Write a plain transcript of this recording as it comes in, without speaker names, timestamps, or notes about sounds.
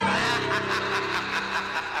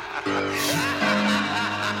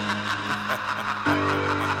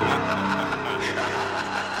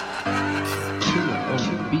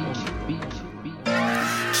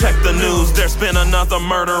news, there's been another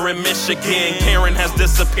murder in Michigan. Karen has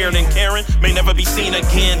disappeared and Karen may never be seen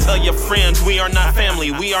again. Tell your friends we are not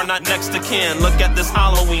family, we are not next to kin. Look at this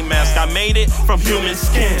Halloween mask, I made it from human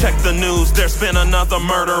skin. Check the news, there's been another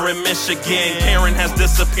murder in Michigan. Karen has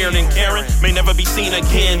disappeared and Karen may never be seen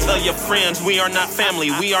again. Tell your friends we are not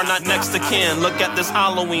family, we are not next to kin. Look at this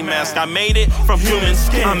Halloween mask, I made it from human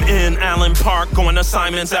skin. I'm in Allen Park, going to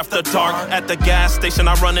Simon's after dark. At the gas station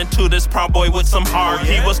I run into this proud boy with some heart.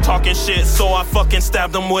 He was talking shit, so I fucking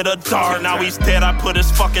stabbed him with a dart. Now he's dead, I put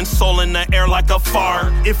his fucking soul in the air like a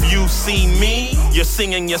fart. If you see me, you're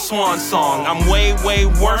singing your swan song. I'm way, way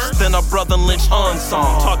worse than a Brother Lynch Hun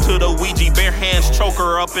song. Talk to the Ouija, bare hands choke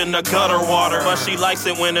her up in the gutter water. But she likes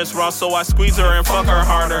it when it's raw, so I squeeze her and fuck her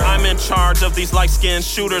harder. I'm in charge of these light-skinned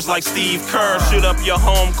shooters like Steve Kerr. Shoot up your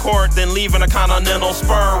home court, then leave in a continental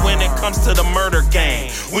spur. When it comes to the murder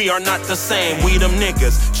game, we are not the same, we them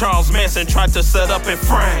niggas Charles Manson tried to set up and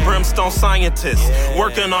frame. Brimstone scientists,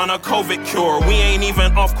 working on a COVID cure. We ain't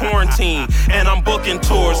even off quarantine, and I'm booking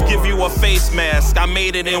tours. Give you a face mask, I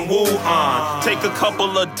made it in Wuhan. Take a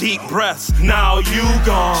couple of deep breaths, now you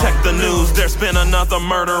gone. Check the news, there's been another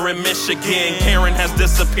murder in Michigan. Karen has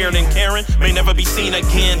disappeared and Karen may never be seen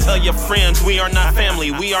again. Tell your friends we are not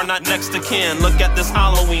family, we are not next to kin. Look at this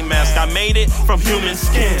Halloween mask, I made it from human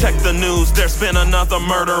skin. Check the news, there's been another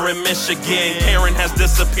murder in Michigan. Karen has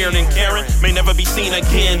disappeared and Karen may never be seen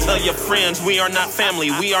again. Tell your friends we are not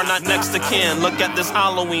family, we are not next to kin. Look at this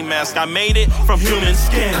Halloween mask, I made it from human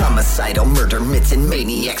skin. Homicidal murder myths and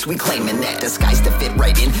maniacs, we claiming that disguise to fit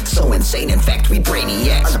right in. So insane, in fact, we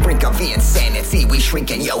brainiacs. On the brink of insanity, we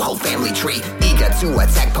shrinking yo whole family tree. Eager to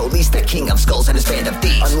attack police, the king of skulls and his band of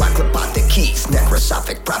thieves. Unlock the keys,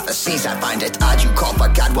 necrosophic prophecies. I find it odd you call for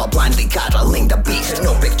God while blindly coddling the beast.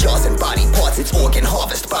 No big jaws and body parts, it's organ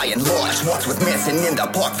harvest by and large. Walks with Manson in the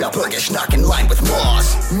park, Valburgish knocking line with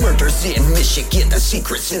Moss. Murders in Michigan, the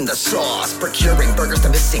secrets in the sauce. Procuring burgers to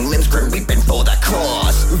missing limbs, grim reaping for the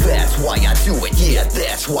cause. That's why I do it, yeah,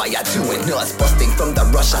 that's why I do it. Nuts busting from the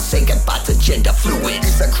rush, I say goodbye to gender fluid.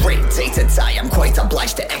 It's a great day to die, I'm quite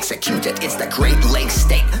obliged to execute it. It's the Great Lakes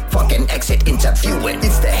State, fucking exit interview it.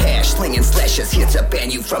 It's the hash slinging slashes here to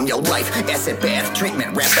ban you from your life. Acid bath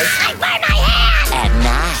treatment rappers, I wear my hair at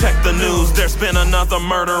night. Check the news, there's been another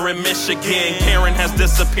murder in Michigan. Karen has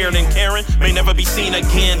disappeared and Karen may never be seen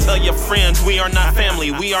again. Tell your friends we are not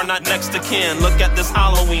family, we are not next to kin. Look at this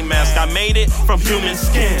Halloween mask, I made it from human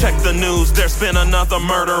skin. Check the news, there's been another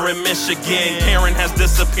murder in Michigan. Karen has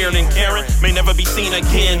disappeared and Karen may never be seen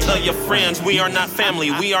again. Tell your friends we are not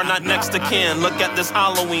family, we are not next to kin. Look at this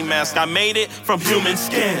Halloween mask, I made it from human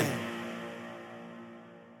skin.